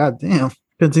it, but god damn.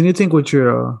 Continue to think with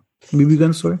your BB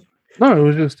gun story. No, it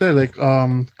was just that, like,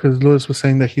 because Lewis was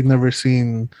saying that he'd never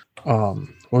seen, what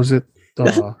was it? A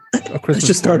Christmas. Let's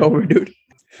just start over, dude.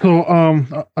 So,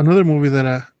 another movie that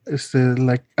I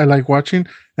like watching,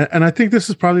 and I think this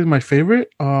is probably my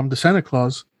favorite, The Santa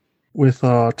Claus with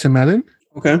Tim Allen.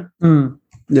 Okay.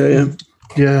 Yeah.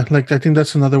 Yeah, like I think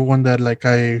that's another one that like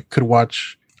I could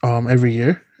watch every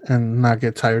year and not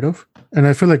get tired of. And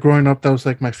I feel like growing up, that was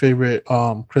like my favorite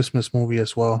Christmas movie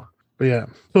as well. But yeah,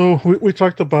 so we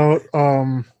talked about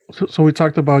so we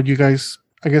talked about you guys,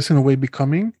 I guess, in a way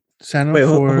becoming Santa. Wait,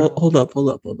 hold up.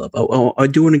 I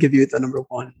do want to give you the number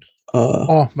 1.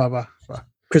 Baba.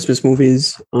 Christmas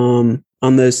movies. On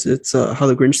this, it's How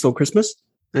the Grinch Stole Christmas,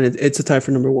 and it's a tie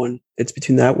for number 1. It's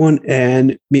between that one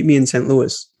and Meet Me in St.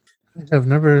 Louis. I've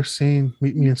never seen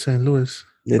Meet Me in St. Louis.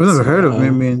 I've never heard of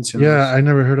Meet Me in St. Louis. Yeah, I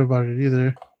never heard about it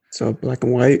either. It's a black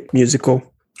and white musical.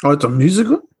 Oh, it's a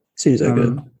musical? Seems like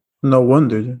it. No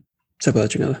wonder. Except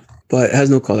about you know, but it has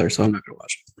no color, so I'm not gonna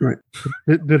watch it. Right?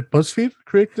 Did BuzzFeed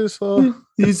create this?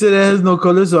 You said it has no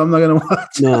color, so I'm not gonna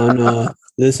watch. No.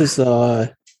 This is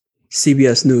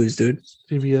CBS News, dude.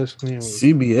 CBS News.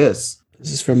 CBS.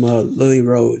 This is from Lily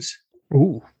Rose.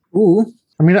 Ooh. Ooh.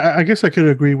 I mean, I guess I could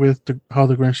agree with How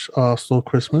the Grinch Stole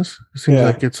Christmas. It seems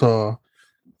like it's a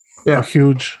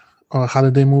huge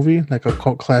holiday movie, like a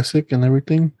cult classic and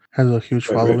everything. Has a huge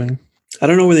Right. following. I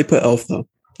don't know where they put Elf though.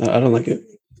 I don't like it.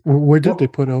 Where did they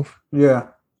put Elf? Yeah.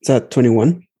 It's at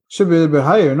 21. Should be a little bit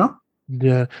higher, no?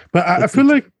 Yeah, but I feel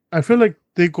like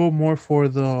they go more for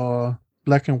the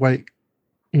black and white,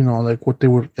 like what they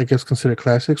would, I guess, consider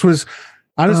classics. Was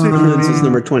honestly for Gremlins me, is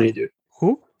number 20, dude.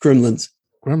 who? Gremlins.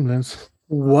 Gremlins.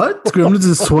 What? Gremlins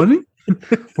is 20?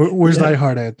 Where's Yeah. Die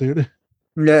Hard at, dude?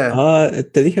 Yeah. I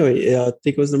think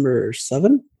it was number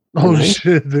 7. Oh 9?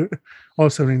 shit, dude. Oh,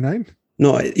 79?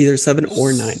 No, either 7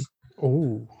 or 9.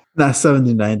 Oh. Not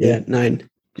 79. Yeah, 9.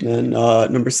 And then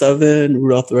number 7,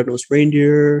 Rudolph the Red-Nosed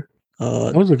Reindeer.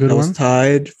 That was a good that one. was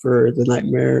tied for The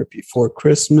Nightmare Before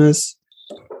Christmas.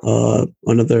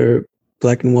 Another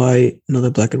black and white,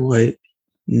 another black and white,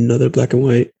 another black and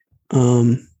white.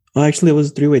 Actually, it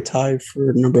was a 3-way tie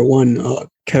for number 1,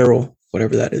 Carol,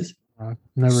 whatever that is.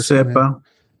 Never seen it. Sepa.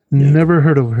 Never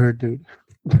heard of her, dude.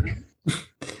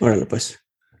 Órale, pues.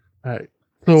 All right.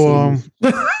 So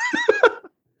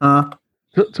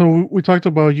so we talked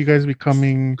about you guys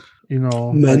becoming,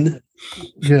 Men.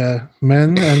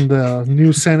 men and the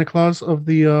new Santa Claus of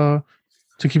the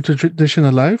to keep the tradition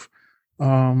alive.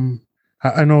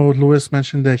 I know Louis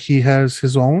mentioned that he has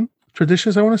his own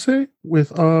traditions, I want to say,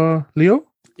 with Leo.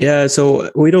 Yeah,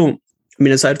 so we don't,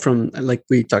 aside from, like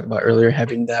we talked about earlier,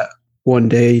 having that one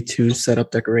day to set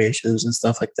up decorations and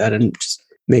stuff like that and just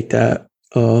make that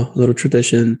little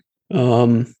tradition.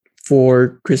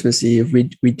 For Christmas Eve,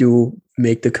 we do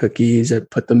make the cookies and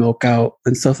put the milk out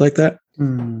and stuff like that.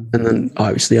 And then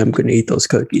obviously I'm going to eat those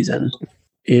cookies and,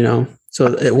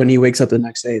 so when he wakes up the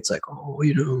next day, it's like,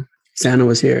 oh, Santa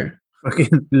was here.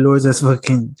 Fucking Lord, that's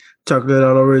fucking chocolate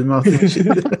all over his mouth. And shit.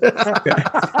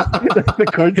 The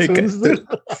cartoons.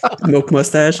 Milk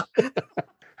mustache.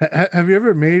 Have you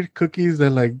ever made cookies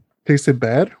that like tasted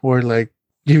bad or like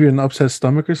give you an upset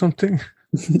stomach or something?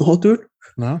 No, dude.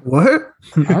 No. What?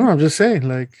 I don't know. I'm just saying.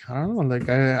 Like I don't know. Like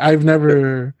I've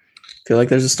never. Feel like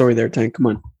there's a story there, Tank. Come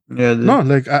on. Yeah. No,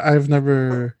 like I've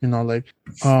never.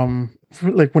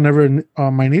 Like whenever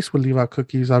my niece would leave out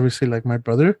cookies, obviously like my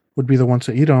brother would be the one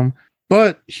to eat them,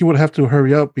 but he would have to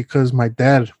hurry up because my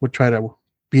dad would try to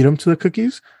beat him to the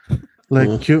cookies.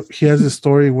 Like he has this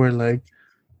story where like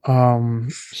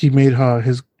he made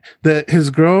his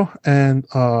girl and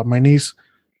my niece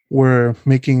were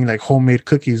making like homemade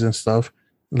cookies and stuff.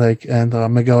 Like and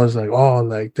Miguel was like, oh,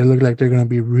 like they look like they're gonna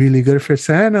be really good for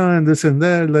Santa and this and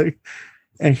that. Like,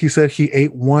 and he said he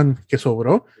ate one que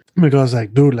sobró. Miguel was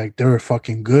like, dude, like they were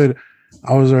fucking good.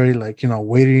 I was already like,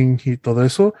 waiting y todo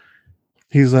eso.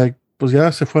 He's like, pues ya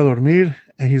se fue a dormir.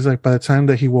 And he's like, by the time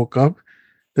that he woke up,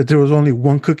 that there was only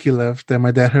one cookie left that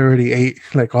my dad had already ate,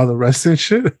 like all the rest and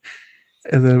shit.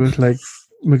 And then it was like,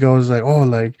 Miguel was like, oh,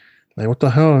 like what the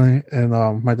hell?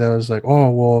 And my dad was like, oh,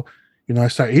 well, I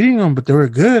started eating them, but they were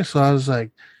good. So I was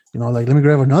like, like, let me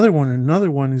grab another one and another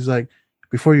one. He's like,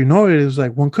 before you know it, it was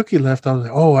like one cookie left. I was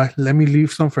like, oh, let me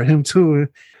leave some for him too.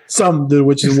 Some, dude,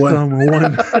 which is one.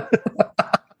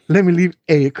 Let me leave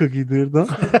a cookie, dude. No?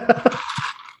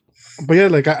 But yeah,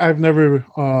 like I've never,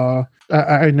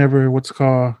 I never,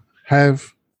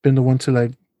 have been the one to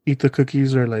like eat the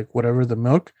cookies or like whatever, the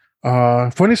milk.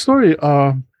 Funny story.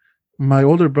 My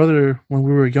older brother, when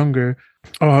we were younger,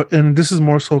 and this is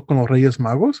more so con los Reyes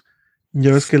Magos.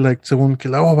 Ya ves que like según que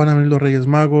van a venir los Reyes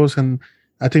Magos, and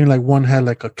I think like one had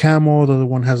like a camel, the other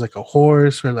one has like a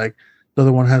horse, or like the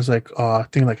other one has like I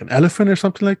think like an elephant or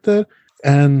something like that.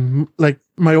 And like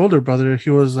my older brother, he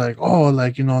was like, oh,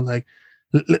 like like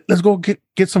let's go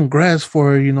get some grass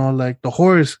for like the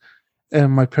horse.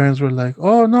 And my parents were like,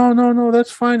 oh no,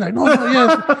 that's fine. Like no,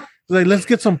 yes. Like let's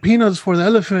get some peanuts for the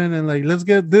elephant, and like let's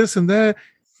get this and that.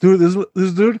 Dude,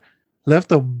 this dude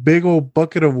left a big old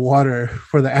bucket of water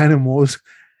for the animals.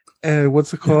 And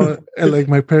what's it called? And like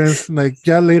my parents, like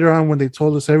later on when they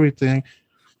told us everything,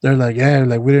 they're like, yeah,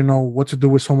 like we didn't know what to do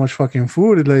with so much fucking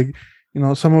food. And, like,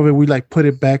 some of it we like put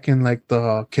it back in like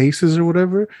the cases or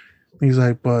whatever. And he's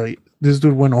like, but this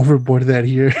dude went overboard that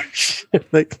year.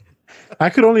 Like I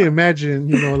could only imagine,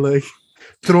 like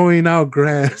throwing out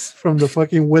grass from the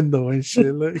fucking window and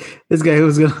shit. Like this guy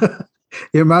was gonna.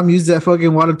 Your mom used that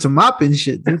fucking water to mop and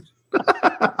shit, dude.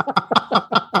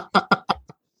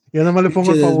 Ya nada más le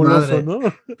pongo el fabuloso,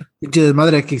 ¿no? Pinche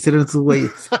desmadre que hicieron sus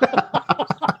güeyes.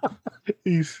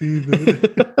 Y sí,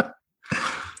 dude.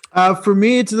 For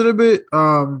me, it's a little bit.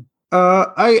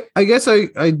 I guess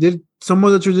I did some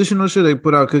of the traditional shit. I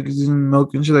put out cookies and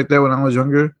milk and shit like that when I was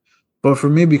younger. But for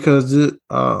me, because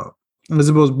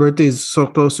Elizabeth's birthday is so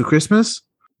close to Christmas,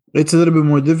 it's a little bit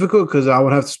more difficult because I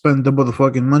would have to spend double the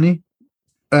fucking money,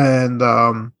 and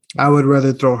I would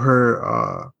rather throw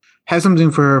her have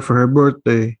something for her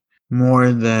birthday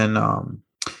more than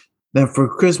for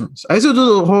Christmas. I used to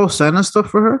do the whole Santa stuff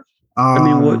for her. I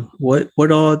mean,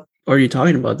 what all are you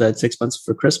talking about that's expensive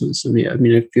for Christmas? I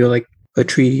mean, I feel like a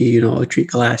tree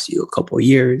can last you a couple of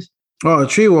years. Oh, a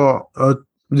tree. Well,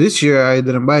 this year I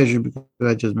didn't buy a tree because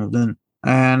I just moved in,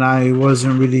 and I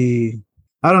wasn't really.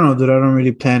 I don't know, dude. I don't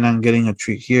really plan on getting a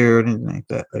tree here or anything like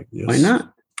that. Like, Why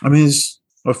not? I mean, it's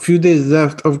a few days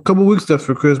left, a couple weeks left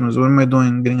for Christmas. What am I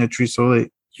doing getting a tree so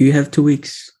late? You have 2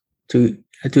 weeks to.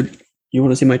 You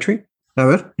want to see my tree? A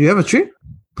ver, you have a tree?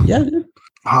 Yeah, dude.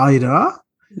 Aira?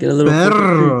 Get a little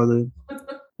Perro, dude.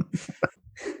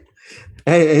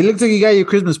 Hey, it looks like you got your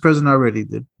Christmas present already,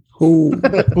 dude. Ooh.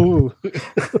 Ooh.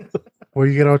 What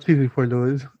you get all cheesy for,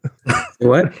 Louis?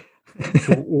 What?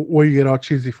 What you get all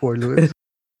cheesy for, Louis?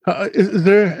 Is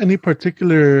there any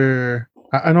particular?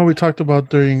 I know we talked about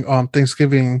during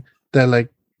Thanksgiving that like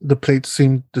the plates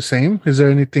seem the same. Is there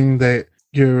anything that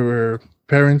your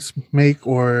parents make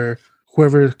or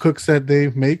whoever cooks that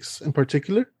day makes in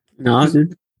particular? No,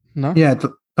 dude. No. Yeah,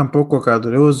 tampoco acá,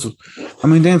 dude. It was. I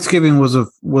mean, Thanksgiving was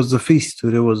a feast,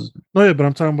 dude. It was. No, yeah, but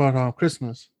I'm talking about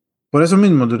Christmas. Por eso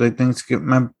mismo, dude. I think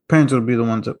my parents would be the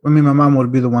ones. My mom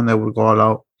would be the one that would go all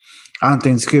out on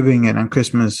Thanksgiving, and on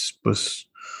Christmas was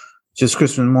just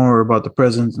Christmas more about the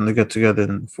presents and the get together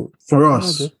and for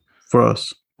us. Okay. For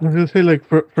us. I was gonna say like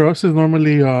for us is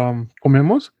normally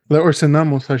comemos or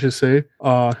cenamos, I should say,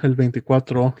 el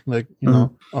 24, like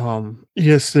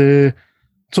yes,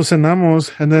 so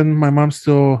cenamos, and then my mom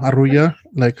still arrulla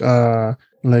like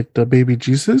the baby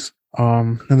Jesus,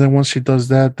 and then once she does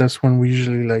that, that's when we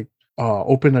usually like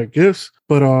open our gifts.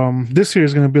 But this year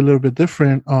is gonna be a little bit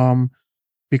different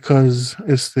because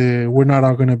we're not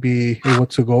all gonna be able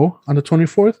to go on the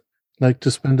 24th, like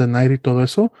to spend the night y todo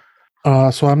eso.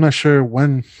 So I'm not sure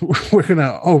when we're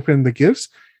gonna open the gifts,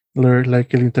 or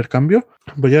like el intercambio.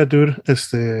 But yeah, dude,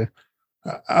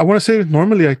 I want to say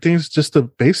normally I think it's just the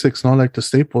basics, not like the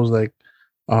staples, like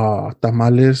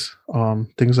tamales,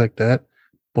 things like that,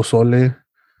 pozole.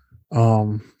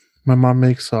 My mom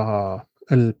makes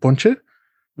el ponche,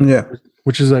 Yeah,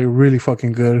 which is like really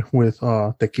fucking good with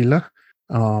tequila.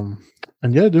 And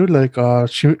yeah, dude, like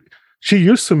she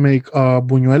used to make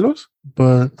buñuelos,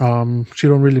 but she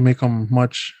don't really make them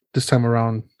much this time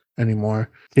around anymore.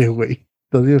 Yeah, wait.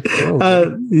 Does it?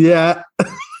 Oh, yeah.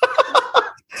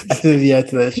 I said yeah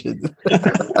to that shit.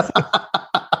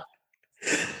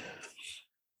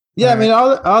 Yeah, I mean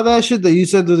all that shit that you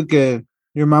said that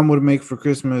your mom would make for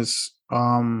Christmas.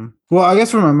 Well, I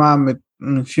guess for my mom,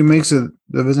 she makes it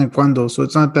de vez en cuando, so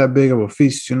it's not that big of a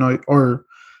feast, or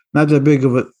not that big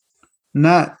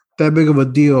of a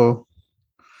deal.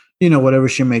 Whatever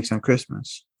she makes on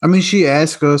Christmas. I mean, she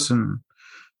asks us,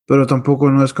 pero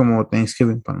tampoco no es como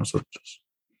Thanksgiving para nosotros.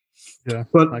 Yeah,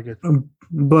 but I get I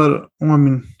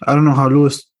mean, I don't know how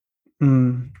Louis.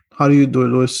 How do you do it,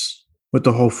 Louis, with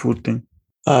the whole food thing?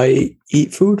 I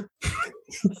eat food.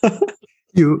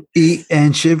 You eat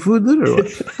and shit food, or what?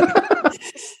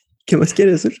 ¿Qué más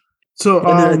quieres? So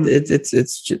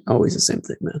it's always the same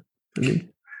thing, man. I mean.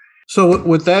 So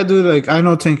with that, dude, like I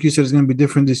know Tank, you said it's gonna be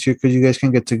different this year because you guys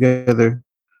can get together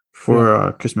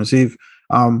for Christmas Eve.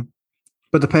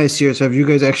 But the past years, have you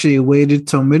guys actually waited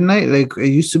till midnight like it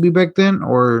used to be back then,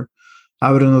 or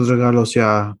abren los regalos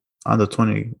ya on the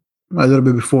 20, a little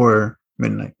bit before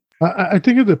midnight? I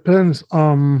think it depends.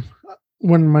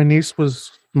 When my niece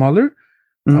was smaller,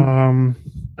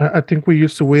 I think we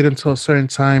used to wait until a certain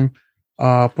time,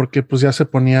 porque pues ya se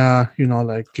ponía,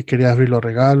 like que quería abrir los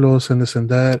regalos and this and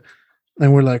that.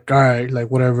 And we're like, all right,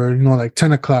 like whatever, like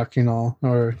 10 o'clock,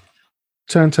 or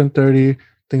 10:30,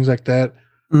 things like that.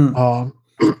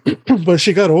 But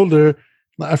she got older.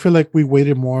 I feel like we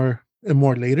waited more and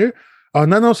more later.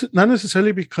 Not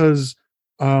necessarily because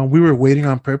we were waiting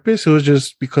on purpose. It was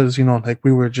just because, like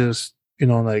we were just,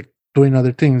 like doing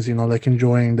other things, like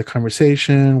enjoying the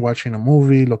conversation, watching a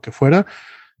movie, lo que fuera.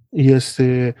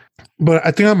 But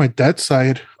I think on my dad's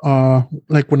side,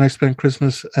 like when I spent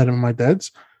Christmas at my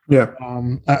dad's,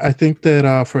 I think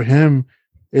that for him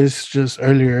it's just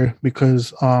earlier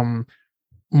because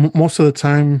most of the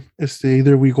time it's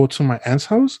either we go to my aunt's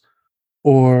house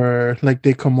or like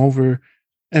they come over,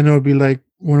 and it'll be like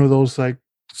one of those like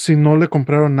si no le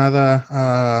compraron nada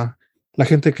a la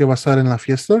gente que va a estar en la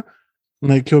fiesta,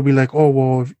 like he'll be like, oh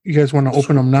well, if you guys want to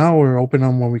open them now or open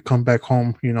them when we come back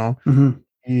home,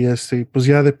 Y pues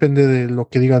ya depende de lo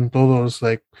que digan todos.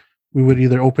 Like we would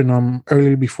either open them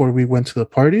early before we went to the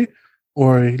party,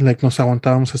 or like nos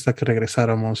aguantábamos hasta que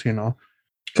regresáramos,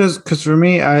 Because for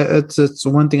me, it's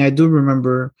one thing I do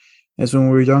remember is when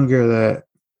we were younger that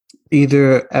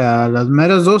either las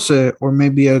meras 12 or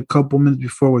maybe a couple minutes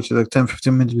before, which is like 10,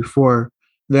 15 minutes before,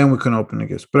 then we can open the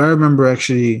gifts. But I remember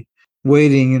actually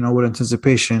waiting, with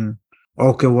anticipation.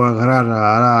 Okay, voy a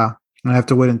agarrar, I have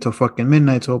to wait until fucking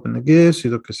midnight to open the gifts.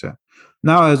 Y lo que sea.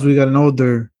 Now, as we got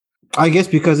older, I guess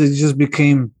because it just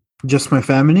became just my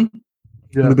family,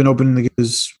 we've been opening the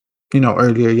gifts,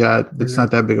 earlier. Yeah, it's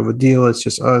not that big of a deal. It's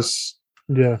just us.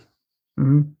 Yeah.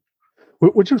 Mm-hmm.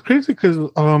 Which is crazy because,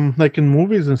 like in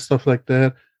movies and stuff like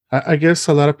that, I guess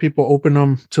a lot of people open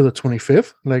them to the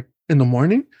 25th, like in the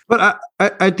morning. But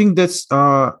I think that's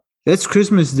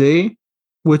Christmas Day,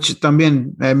 which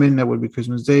también, I mean, that would be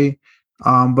Christmas Day.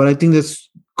 But I think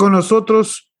that's con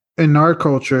nosotros in our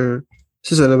culture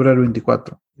se celebra el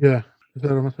 24. Yeah,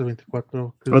 celebramos el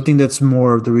 24. I think that's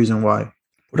more of the reason why.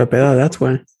 Pura peda, that's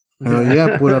why.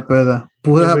 Yeah, pura peda.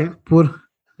 Pura.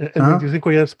 El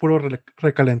 25 ya es puro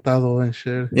recalentado and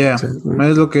shit. Yeah,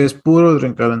 es lo que es puro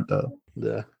recalentado.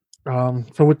 Yeah.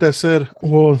 So with that said,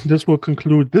 this will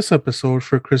conclude this episode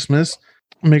for Christmas.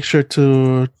 Make sure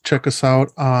to check us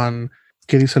out on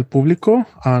 ¿Qué dice el público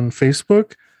on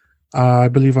Facebook. I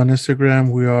believe on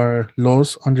Instagram we are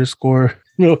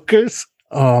los_milkers.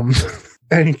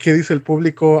 And ¿Qué dice el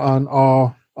público on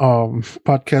all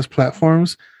podcast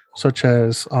platforms such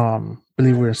as I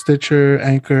believe we're in Stitcher,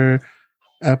 Anchor,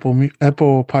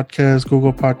 Apple Podcasts,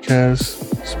 Google Podcasts,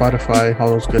 Spotify, all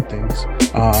those good things.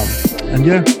 And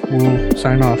yeah, we'll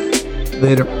sign off.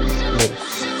 Later.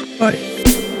 Bye.